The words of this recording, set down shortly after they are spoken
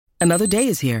Another day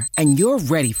is here, and you're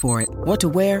ready for it. What to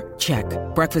wear? Check.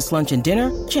 Breakfast, lunch, and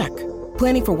dinner? Check.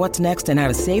 Planning for what's next and how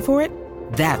to save for it?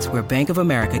 That's where Bank of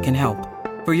America can help.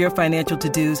 For your financial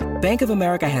to-dos, Bank of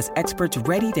America has experts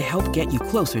ready to help get you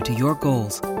closer to your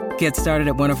goals. Get started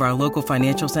at one of our local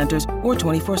financial centers or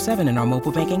 24/7 in our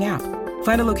mobile banking app.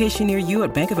 Find a location near you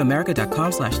at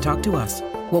bankofamerica.com/talktous.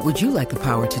 What would you like the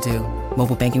power to do?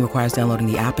 Mobile banking requires downloading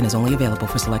the app and is only available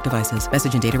for select devices.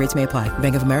 Message and data rates may apply.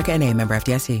 Bank of America N.A., member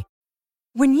FDIC.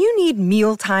 When you need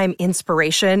mealtime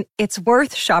inspiration, it's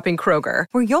worth shopping Kroger,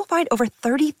 where you'll find over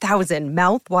 30,000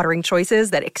 mouth-watering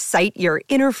choices that excite your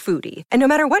inner foodie. And no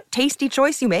matter what tasty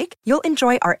choice you make, you'll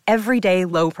enjoy our everyday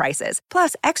low prices,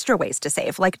 plus extra ways to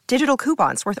save, like digital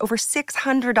coupons worth over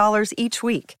 $600 each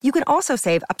week. You can also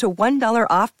save up to $1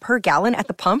 off per gallon at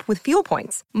the pump with fuel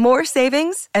points. More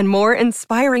savings and more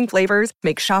inspiring flavors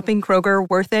make shopping Kroger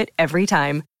worth it every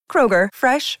time. Kroger,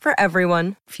 fresh for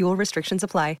everyone. Fuel restrictions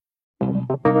apply.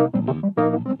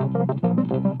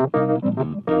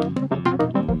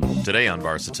 Today on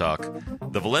Barca Talk,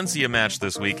 the Valencia match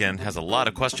this weekend has a lot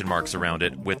of question marks around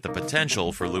it, with the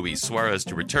potential for Luis Suarez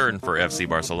to return for FC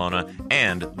Barcelona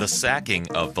and the sacking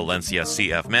of Valencia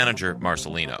CF manager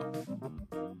Marcelino.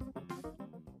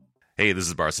 Hey, this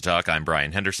is Barca Talk. I'm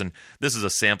Brian Henderson. This is a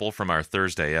sample from our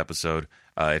Thursday episode.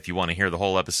 If you want to hear the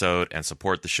whole episode and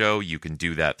support the show, you can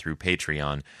do that through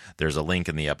Patreon. There's a link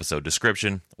in the episode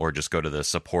description, or just go to the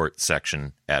support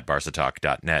section at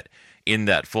barcatalk.net. In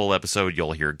that full episode,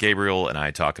 you'll hear Gabriel and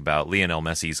I talk about Lionel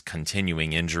Messi's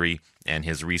continuing injury and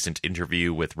his recent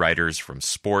interview with writers from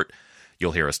Sport.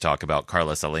 You'll hear us talk about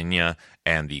Carlos Aleñá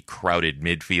and the crowded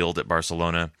midfield at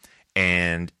Barcelona.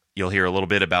 And you'll hear a little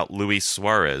bit about Luis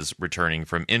Suarez returning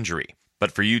from injury.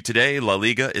 But for you today, La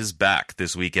Liga is back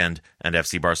this weekend, and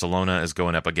FC Barcelona is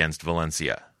going up against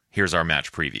Valencia. Here's our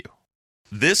match preview.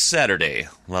 This Saturday,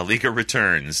 La Liga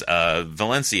returns.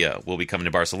 Valencia will be coming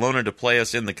to Barcelona to play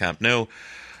us in the Camp Nou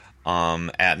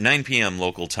at 9 p.m.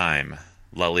 local time,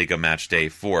 La Liga match day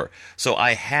 4. So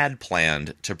I had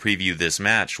planned to preview this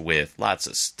match with lots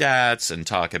of stats and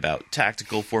talk about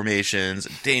tactical formations,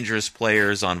 dangerous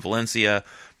players on Valencia,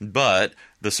 but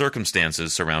the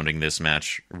circumstances surrounding this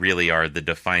match really are the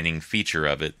defining feature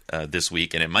of it this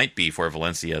week, and it might be for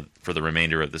Valencia for the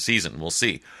remainder of the season. We'll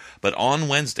see. But on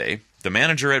Wednesday, the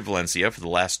manager at Valencia for the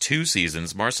last 2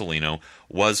 seasons, Marcelino,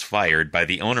 was fired by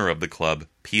the owner of the club,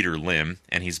 Peter Lim,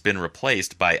 and he's been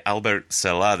replaced by Albert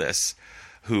Celades,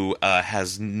 who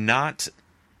has not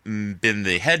been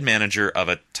the head manager of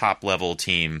a top-level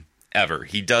team ever.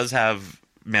 He does have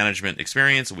management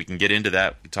experience. We can get into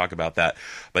that. We talk about that,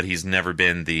 but he's never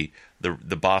been the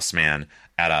boss man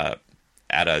at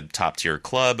a top tier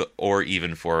club or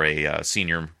even for a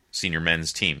senior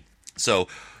men's team. So,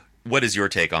 what is your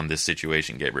take on this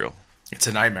situation, Gabriel? It's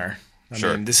a nightmare.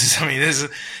 Sure. This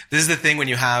is the thing when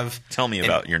you have. Tell me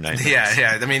about your nightmares.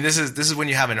 Yeah. I mean, this is when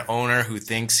you have an owner who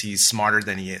thinks he's smarter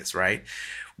than he is, right?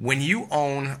 When you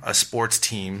own a sports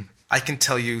team, I can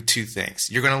tell you 2 things: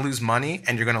 you're going to lose money,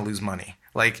 and you're going to lose money.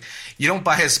 Like, you don't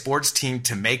buy a sports team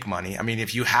to make money. I mean,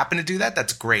 if you happen to do that,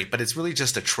 that's great, but it's really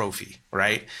just a trophy,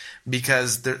 right?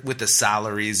 Because with the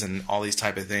salaries and all these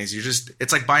type of things,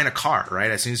 it's like buying a car,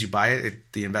 right? As soon as you buy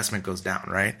it, the investment goes down,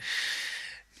 right?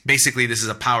 Basically, this is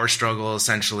a power struggle,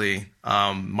 essentially.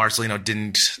 Marcelino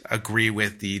didn't agree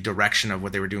with the direction of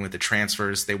what they were doing with the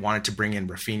transfers. They wanted to bring in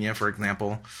Rafinha, for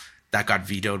example. That got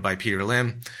vetoed by Peter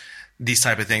Lim. These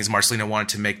type of things. Marcelino wanted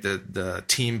to make the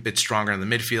team a bit stronger in the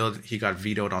midfield. He got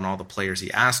vetoed on all the players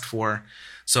he asked for.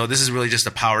 So this is really just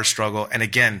a power struggle. And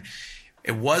again,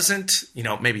 it wasn't,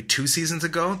 maybe 2 seasons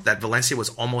ago that Valencia was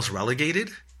almost relegated.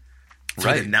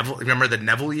 Right. Remember the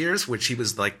Neville years, which he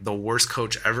was like the worst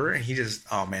coach ever, and he just,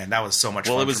 oh man, that was so much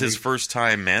fun. Well, it was his first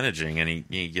time managing, and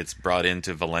he gets brought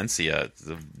into Valencia. It's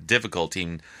a difficult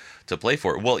team to play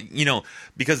for. Well,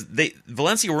 because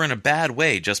Valencia were in a bad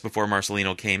way just before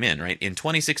Marcelino came in, right? In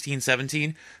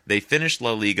 2016-17, they finished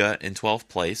La Liga in 12th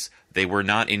place. They were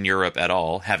not in Europe at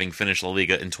all, having finished La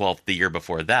Liga in 12th the year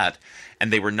before that,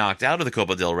 and they were knocked out of the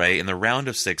Copa del Rey in the round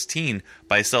of 16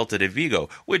 by Celta de Vigo,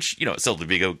 which, Celta de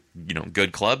Vigo,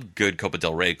 good club, good Copa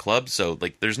del Rey club, so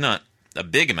there's not a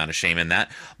big amount of shame in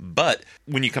that. But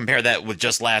when you compare that with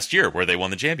just last year where they won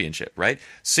the championship, right?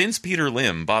 Since Peter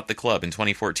Lim bought the club in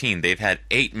 2014, they've had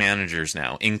 8 managers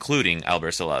now, including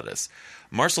Albert Celades.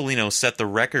 Marcelino set the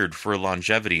record for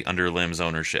longevity under Lim's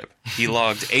ownership. He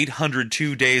logged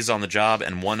 802 days on the job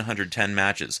and 110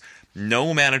 matches.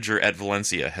 No manager at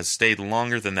Valencia has stayed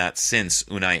longer than that since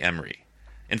Unai Emery.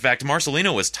 In fact,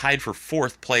 Marcelino was tied for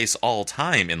 4th place all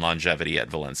time in longevity at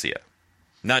Valencia.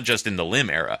 not just in the Lim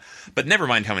era. But never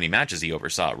mind how many matches he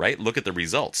oversaw, right? Look at the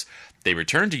results. They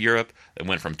returned to Europe, they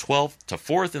went from 12th to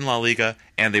 4th in La Liga,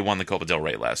 and they won the Copa del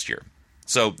Rey last year.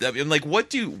 So, I mean, like, what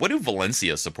do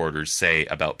Valencia supporters say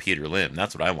about Peter Lim?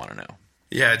 That's what I want to know.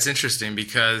 Yeah, it's interesting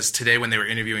because today when they were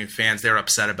interviewing fans, they were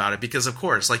upset about it because, of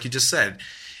course, like you just said,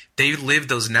 they lived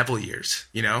those Neville years,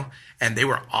 you know, and they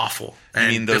were awful. You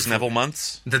mean those Neville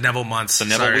months? The Neville months. The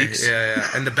Neville weeks? Yeah.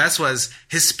 And the best was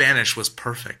his Spanish was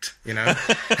perfect, you know?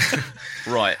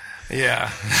 Right.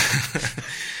 Yeah.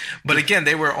 But again,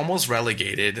 they were almost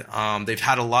relegated. They've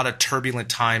had a lot of turbulent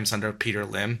times under Peter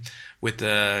Lim with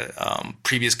the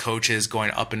previous coaches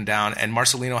going up and down, and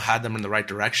Marcelino had them in the right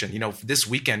direction. You know, this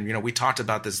weekend, you know, we talked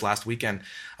about this last weekend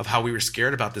of how we were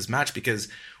scared about this match because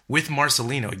with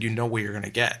Marcelino, you know what you're going to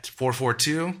get.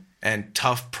 4-4-2 and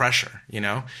tough pressure, you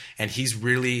know, and he's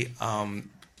really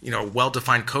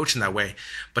well-defined coach in that way.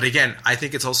 But again, I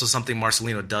think it's also something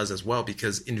Marcelino does as well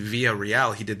because in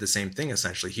Villarreal, he did the same thing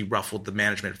essentially. He ruffled the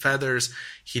management feathers.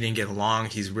 He didn't get along.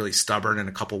 He's really stubborn in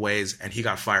a couple ways, and he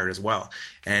got fired as well.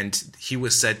 And he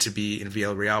was said to be in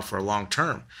Villarreal for a long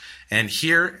term. And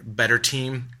here, better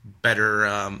team,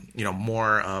 better,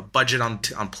 more budget on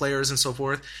players and so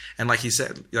forth. And like you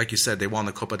said, they won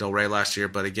the Copa del Rey last year.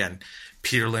 But again,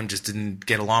 Peter Lim just didn't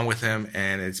get along with him,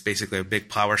 and it's basically a big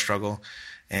power struggle.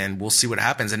 And we'll see what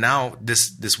happens. And now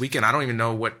this weekend, I don't even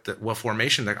know what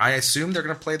formation. I assume they're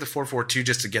going to play the 4-4-2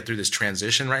 just to get through this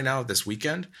transition right now this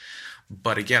weekend.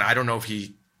 But again, I don't know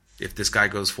if this guy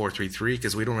goes 4-3-3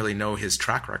 because we don't really know his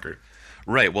track record.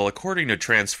 Right. Well, according to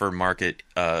Transfer Market,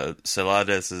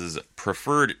 Celades'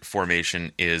 preferred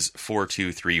formation is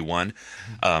 4-2-3-1.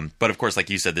 But of course, like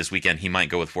you said, this weekend he might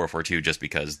go with 4-4-2 just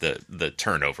because the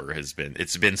turnover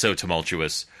it's been so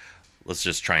tumultuous. Let's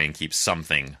just try and keep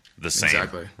something the same.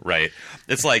 Exactly. Right.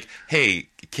 It's like, hey,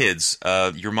 kids,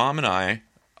 your mom and I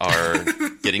are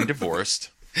getting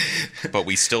divorced, but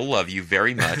we still love you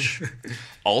very much.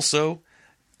 Also,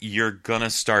 you're going to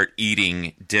start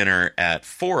eating dinner at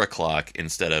 4 o'clock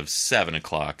instead of 7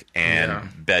 o'clock, and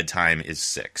bedtime is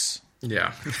 6.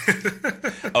 Yeah.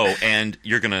 Oh, and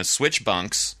you're going to switch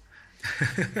bunks,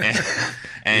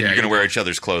 and you're going to wear each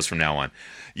other's clothes from now on.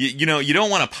 You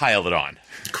don't want to pile it on.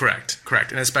 Correct.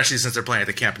 And especially since they're playing at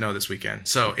the Camp Nou this weekend.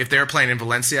 So if they're playing in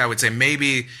Valencia, I would say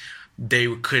maybe they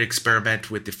could experiment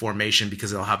with the formation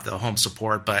because they'll have the home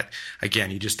support. But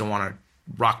again, you just don't want to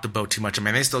rock the boat too much. I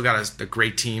mean, they still got a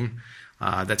great team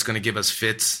that's going to give us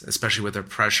fits, especially with their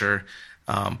pressure.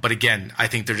 But again, I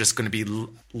think they're just going to be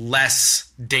less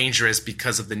dangerous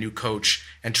because of the new coach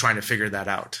and trying to figure that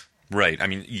out. Right. I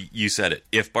mean, you said it.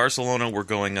 If Barcelona were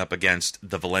going up against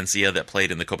the Valencia that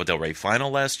played in the Copa del Rey final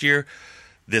last year,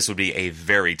 this would be a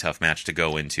very tough match to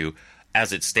go into.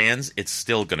 As it stands, it's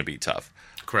still going to be tough.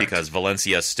 Correct. Because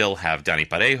Valencia still have Dani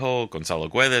Parejo, Gonzalo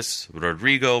Guedes,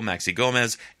 Rodrigo, Maxi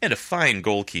Gomez, and a fine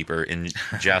goalkeeper in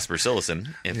Jasper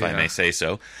Cillessen, if I may say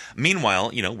so.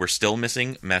 Meanwhile, we're still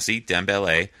missing Messi,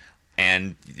 Dembele,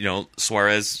 and,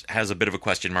 Suarez has a bit of a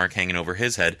question mark hanging over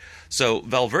his head. So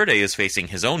Valverde is facing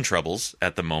his own troubles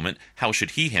at the moment. How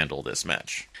should he handle this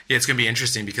match? Yeah, it's going to be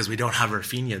interesting because we don't have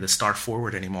Rafinha, the star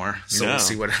forward, anymore. So we'll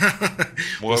see what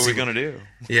what are we going to do?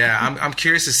 Yeah, I'm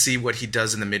curious to see what he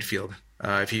does in the midfield.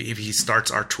 If he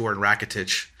starts Artur and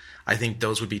Rakitic, I think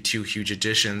those would be two huge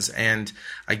additions. And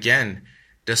again,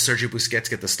 does Sergio Busquets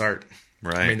get the start?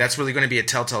 Right. I mean, that's really going to be a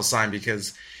telltale sign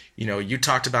because you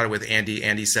talked about it with Andy.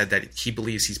 Andy said that he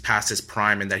believes he's past his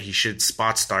prime and that he should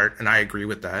spot start, and I agree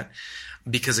with that.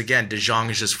 Because again, De Jong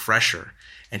is just fresher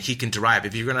and he can drive.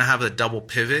 If you're going to have a double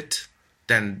pivot,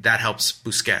 then that helps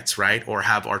Busquets, right? Or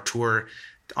have Artur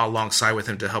alongside with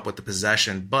him to help with the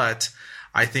possession. But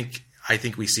I think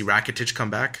we see Rakitic come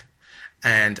back,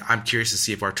 and I'm curious to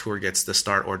see if Artur gets the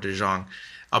start or De Jong.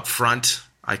 Up front,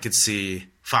 I could see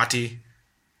Fati,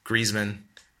 Griezmann,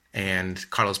 and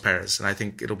Carlos Perez, and I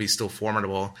think it'll be still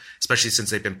formidable, especially since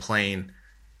they've been playing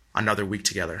another week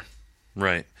together.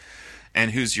 Right.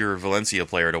 And who's your Valencia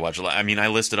player to watch? I mean, I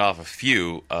listed off a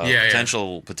few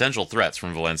potential threats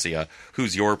from Valencia.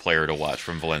 Who's your player to watch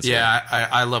from Valencia? Yeah,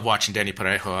 I love watching Dani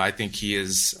Parejo. I think he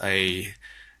is a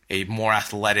more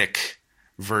athletic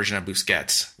version of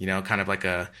Busquets, kind of like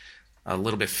a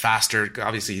little bit faster.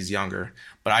 Obviously, he's younger,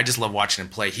 but I just love watching him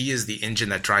play. He is the engine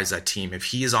that drives that team. If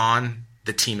he is on,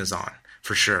 the team is on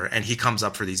for sure. And he comes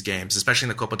up for these games, especially in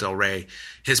the Copa del Rey.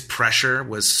 His pressure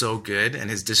was so good and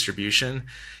his distribution,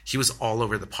 he was all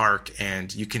over the park.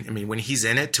 And when he's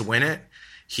in it to win it,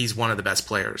 he's one of the best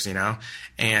players,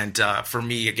 And for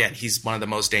me, again, he's one of the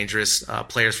most dangerous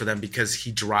players for them because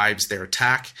he drives their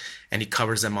attack and he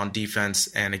covers them on defense.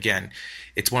 And again,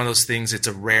 it's one of those things, it's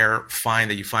a rare find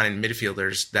that you find in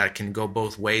midfielders that can go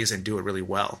both ways and do it really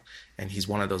well. And he's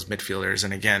one of those midfielders.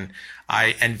 And again,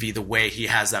 I envy the way he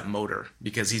has that motor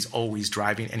because he's always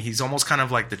driving and he's almost kind of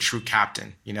like the true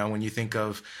captain. When you think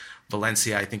of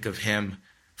Valencia, I think of him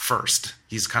first.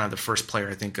 He's kind of the first player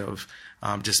I think of,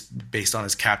 just based on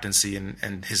his captaincy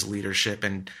and his leadership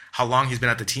and how long he's been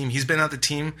at the team. He's been at the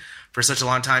team for such a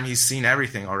long time. He's seen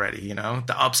everything already,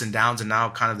 the ups and downs and now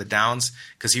kind of the downs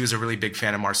because he was a really big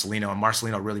fan of Marcelino and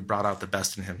Marcelino really brought out the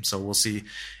best in him. So we'll see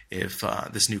if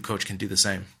this new coach can do the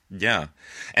same. Yeah.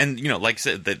 And, like I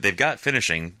said, they've got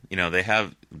finishing. They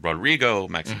have Rodrigo,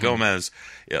 Maxi Gomez.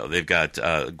 They've got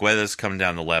Guedes coming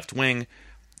down the left wing.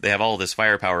 They have all this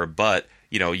firepower, but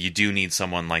you do need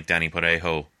someone like Danny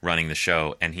Parejo running the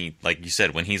show, and he, like you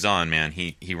said, when he's on, man,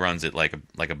 he runs it like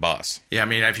a boss. Yeah, I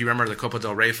mean, if you remember the Copa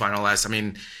del Rey final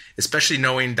especially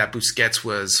knowing that Busquets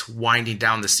was winding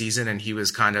down the season and he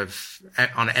was kind of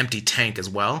on an empty tank as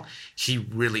well, he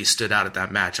really stood out at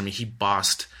that match. I mean, he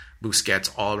bossed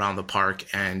Busquets all around the park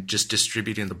and just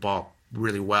distributing the ball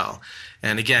really well.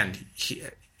 And again,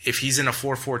 if he's in a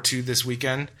 4-4-2 this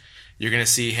weekend, you're going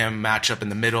to see him match up in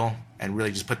the middle and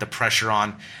really just put the pressure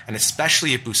on. And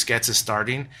especially if Busquets is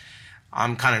starting,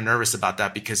 I'm kind of nervous about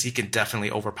that because he can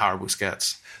definitely overpower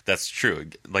Busquets. That's true.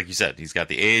 Like you said, he's got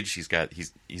the age.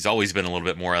 He's always been a little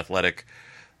bit more athletic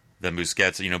than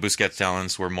Busquets. Busquets'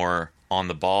 talents were more on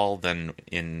the ball than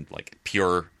in like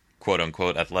pure quote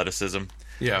unquote athleticism.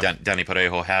 Yeah, Danny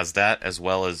Parejo has that as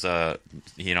well as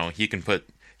he can put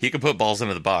balls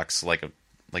into the box like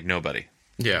nobody.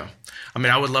 Yeah. I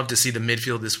mean, I would love to see the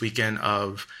midfield this weekend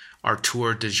of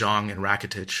Artur, De Jong, and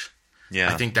Rakitic.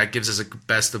 Yeah. I think that gives us a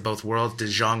best of both worlds. De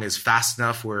Jong is fast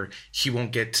enough where he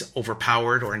won't get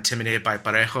overpowered or intimidated by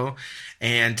Parejo.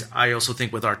 And I also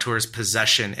think with Artur's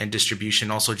possession and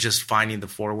distribution, also just finding the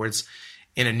forwards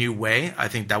in a new way, I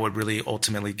think that would really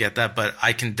ultimately get that. But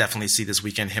I can definitely see this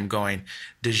weekend him going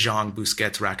De Jong,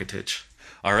 Busquets, Rakitic.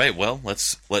 All right, well,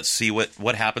 let's see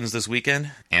what happens this weekend.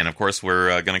 And, of course,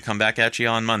 we're going to come back at you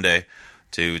on Monday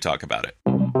to talk about it.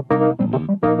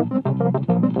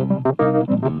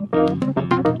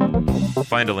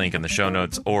 Find a link in the show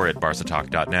notes or at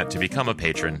barcatalk.net to become a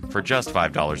patron for just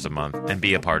 $5 a month and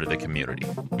be a part of the community.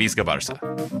 Visca Barca.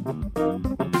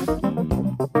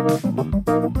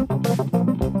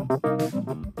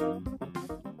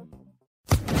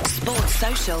 Sports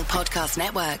Social Podcast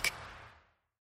Network.